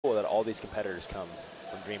cool that all these competitors come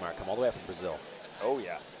from Dream Art, come all the way up from Brazil. Oh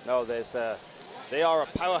yeah, no, there's they are a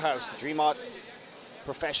powerhouse, the Dream Art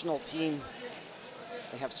professional team.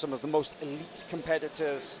 They have some of the most elite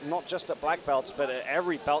competitors, not just at black belts, but at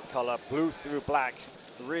every belt color, blue through black.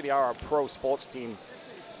 They really are a pro sports team,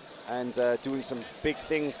 and doing some big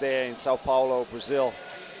things there in Sao Paulo, Brazil.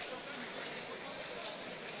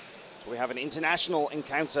 So we have an international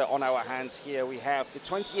encounter on our hands here. We have the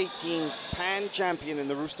 2018 Pan champion in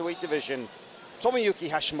the Roosterweight division, Tomoyuki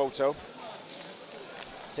Hashimoto,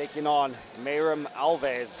 taking on Meyram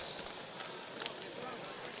Alves.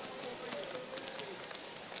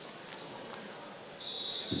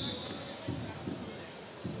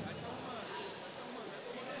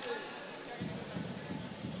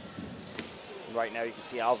 Right now you can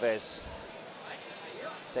see Alves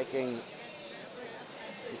taking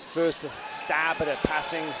his first stab at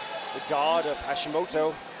passing the guard of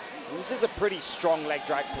Hashimoto. And this is a pretty strong leg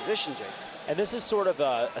drag position, Jake. And this is sort of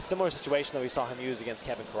a similar situation that we saw him use against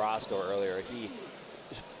Kevin Carrasco earlier. He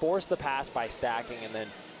forced the pass by stacking, and then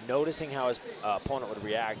noticing how his opponent would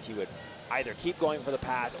react, he would either keep going for the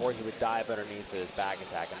pass or he would dive underneath for this back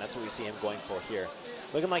attack. And that's what we see him going for here.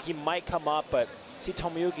 Looking like he might come up, but see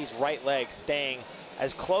Tomoyuki's right leg staying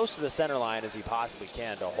as close to the center line as he possibly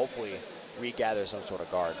can to hopefully regather some sort of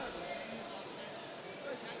guard.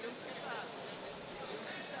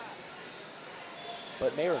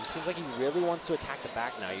 But Meyram seems like he really wants to attack the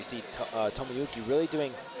back now. You see Tomoyuki really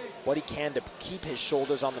doing what he can to keep his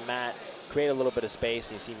shoulders on the mat, create a little bit of space,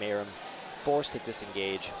 and you see Meyram forced to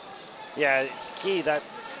disengage. Yeah, it's key that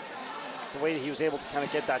the way that he was able to kind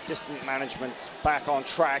of get that distance management back on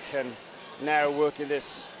track, and now working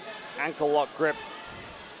this ankle lock grip,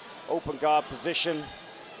 open guard position.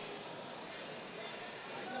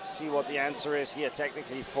 See what the answer is here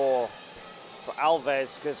technically for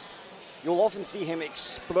Alves, because you'll often see him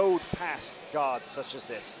explode past guards such as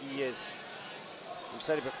this. He is, we've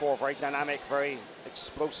said it before, very dynamic, very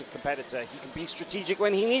explosive competitor. He can be strategic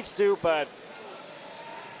when he needs to, but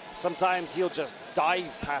sometimes he'll just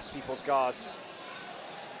dive past people's guards.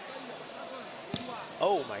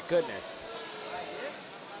 Oh my goodness.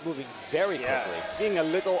 Moving very quickly. Seeing a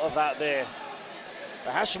little of that there.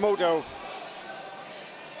 But Hashimoto,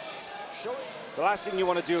 the last thing you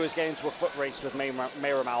want to do is get into a foot race with Meyram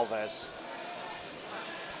Alves.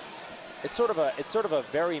 It's sort of a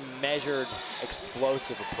very measured,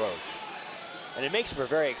 explosive approach, and it makes for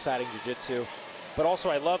very exciting jiu-jitsu. But also,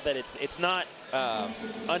 I love that it's not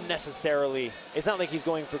unnecessarily. It's not like he's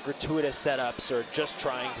going for gratuitous setups or just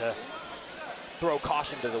trying to throw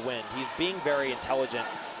caution to the wind. He's being very intelligent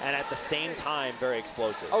and at the same time very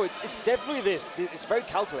explosive. Oh, it's definitely this. It's very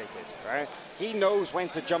calculated, right? He knows when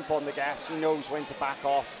to jump on the gas. He knows when to back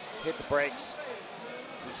off, hit the brakes.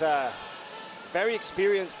 He's a very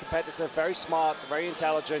experienced competitor, very smart, very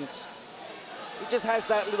intelligent. He just has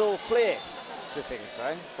that little flair to things,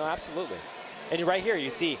 right? No, absolutely. And right here, you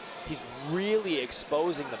see he's really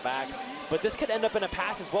exposing the back. But this could end up in a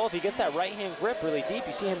pass as well if he gets that right-hand grip really deep.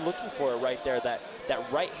 You see him looking for it right there, that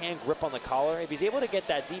right-hand grip on the collar. If he's able to get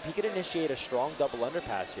that deep, he could initiate a strong double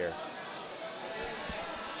underpass here.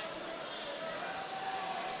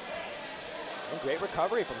 And great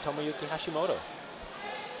recovery from Tomoyuki Hashimoto.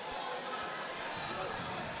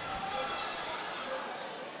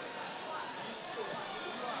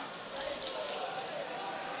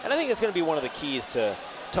 And I think it's going to be one of the keys to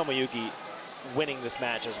Tomoyuki winning this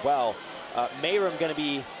match as well.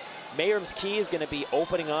 Meyram's key is going to be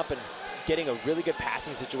opening up and getting a really good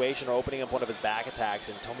passing situation or opening up one of his back attacks.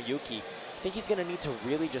 And Tomoyuki, I think he's going to need to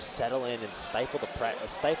really just settle in and stifle the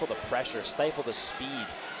pressure, stifle the speed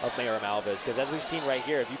of Meyram Alves. Because as we've seen right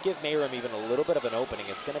here, if you give Meyram even a little bit of an opening,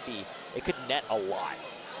 it could net a lot.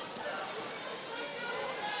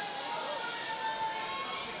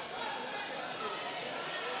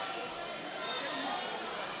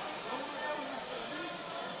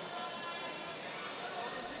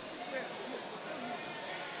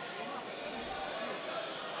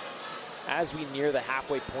 As we near the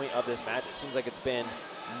halfway point of this match, it seems like it's been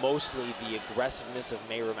mostly the aggressiveness of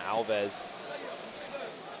Meyram Alves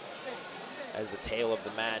as the tail of the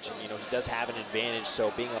match. And, you know, he does have an advantage,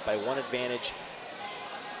 so being up by one advantage,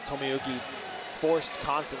 Tomoyuki forced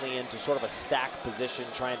constantly into sort of a stack position,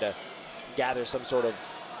 trying to gather some sort of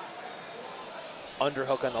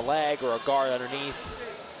underhook on the leg or a guard underneath.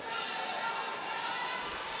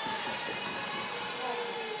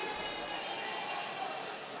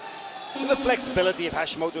 The flexibility of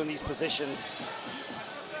Hashimoto in these positions.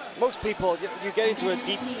 Most people, you get into a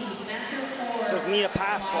deep sort of near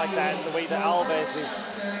pass like that, the way that Alves is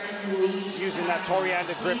using that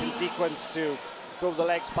Toriander grip in sequence to throw the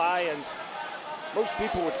legs by, and most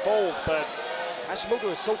people would fold, but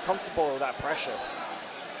Hashimoto is so comfortable with that pressure.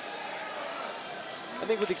 I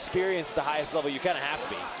think with experience at the highest level, you kind of have to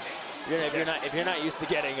be. If you're not used to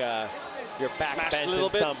getting your back Smashed bent in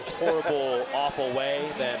some horrible, awful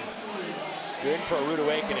way, then you're in for a rude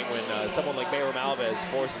awakening when someone like Meyram Alves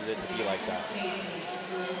forces it to be like that.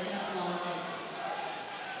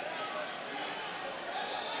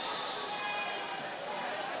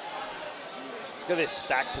 Look at this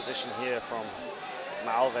stack position here from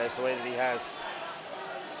Alves, the way that he has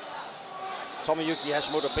Tomoyuki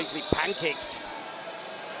Hashimoto basically pancaked,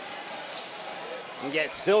 and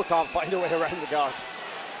yet still can't find a way around the guard.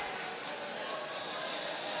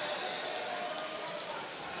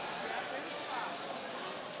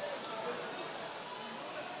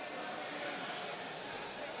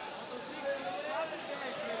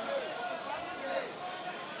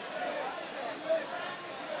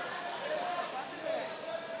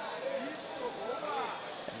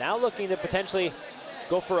 Now looking to potentially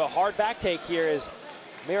go for a hard back take here is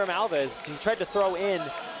Meyram Alves. He tried to throw in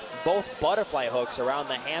both butterfly hooks around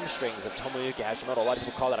the hamstrings of Tomoyuki Hashimoto. A lot of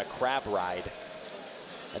people call that a crab ride.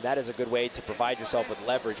 And that is a good way to provide yourself with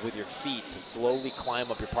leverage with your feet to slowly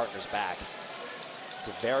climb up your partner's back. It's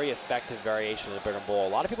a very effective variation of the Big Bull. A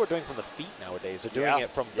lot of people are doing it from the feet nowadays. They're doing it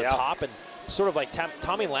from the top and sort of like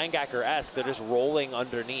Tommy Langacker-esque. They're just rolling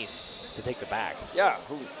underneath to take the back. Yeah.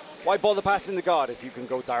 Why bother passing the guard if you can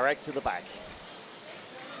go direct to the back?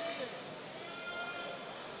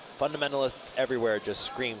 Fundamentalists everywhere just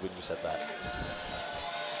screamed when you said that.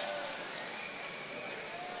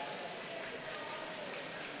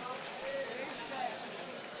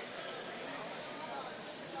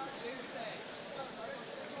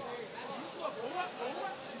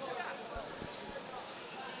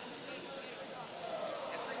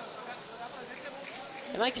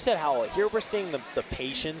 And like you said, Howell, here we're seeing the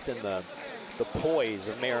patience and the poise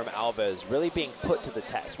of Meyram Alves really being put to the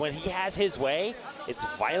test. When he has his way, it's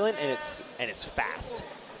violent and it's fast.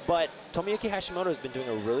 But Tomoyuki Hashimoto has been doing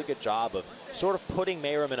a really good job of sort of putting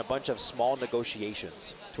Meyram in a bunch of small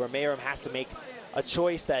negotiations to where Meyram has to make a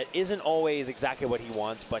choice that isn't always exactly what he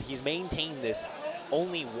wants, but he's maintained this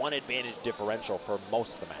only one advantage differential for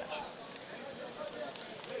most of the match.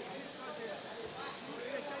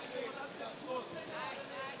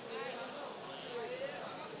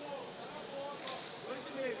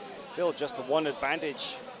 Still just the one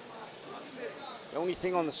advantage. The only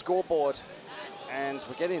thing on the scoreboard. And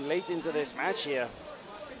we're getting late into this match here.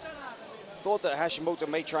 Thought that Hashimoto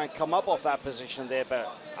may try and come up off that position there,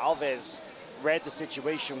 but Alves read the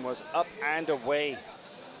situation, was up and away.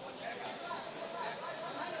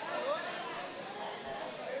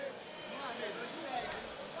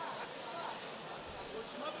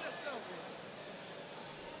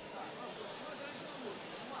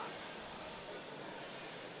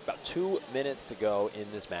 About 2 minutes to go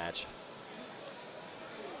in this match.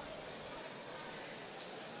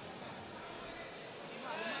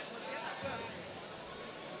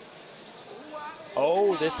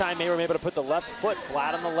 Oh, this time Meyram able to put the left foot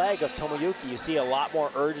flat on the leg of Tomoyuki. You see a lot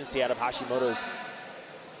more urgency out of Hashimoto's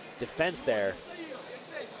defense there.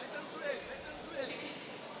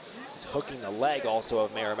 He's hooking the leg also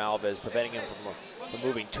of Meyram Alves, preventing him from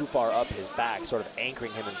moving too far up his back, sort of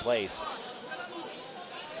anchoring him in place.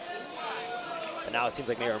 But now it seems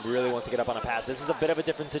like Meyram really wants to get up on a pass. This is a bit of a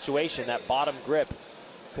different situation. That bottom grip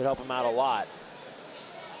could help him out a lot.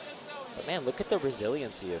 But man, look at the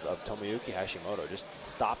resiliency of Tomoyuki Hashimoto, just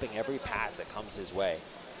stopping every pass that comes his way.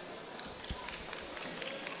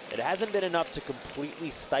 It hasn't been enough to completely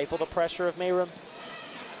stifle the pressure of Meyram.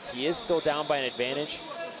 He is still down by an advantage,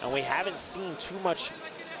 and we haven't seen too much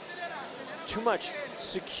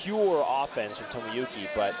secure offense from Tomoyuki,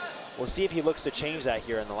 but we'll see if he looks to change that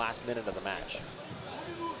here in the last minute of the match.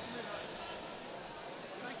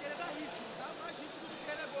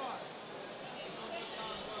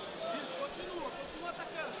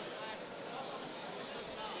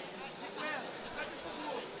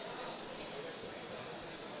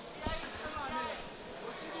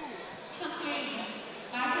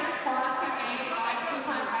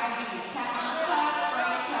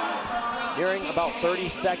 Nearing about 30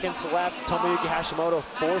 seconds left, Tomoyuki Hashimoto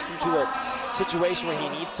forced into a situation where he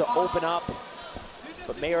needs to open up.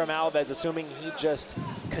 But Meyram Alves, assuming he just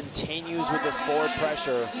continues with this forward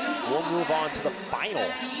pressure, will move on to the final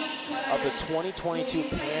of the 2022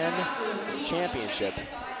 Pan Championship.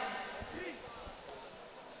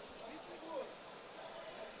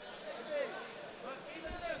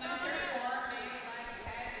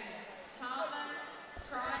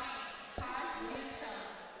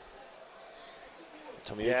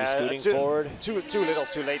 Tomoyuki scooting forward. Too little,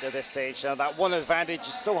 too late at this stage. That one advantage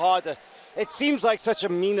is so hard to. It seems like such a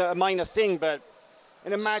minor thing, but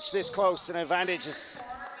in a match this close, an advantage is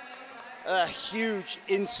a huge,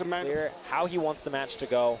 insurmountable. Clear how he wants the match to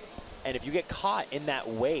go, and if you get caught in that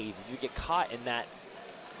wave, if you get caught in that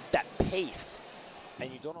pace,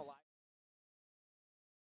 and you don't allow.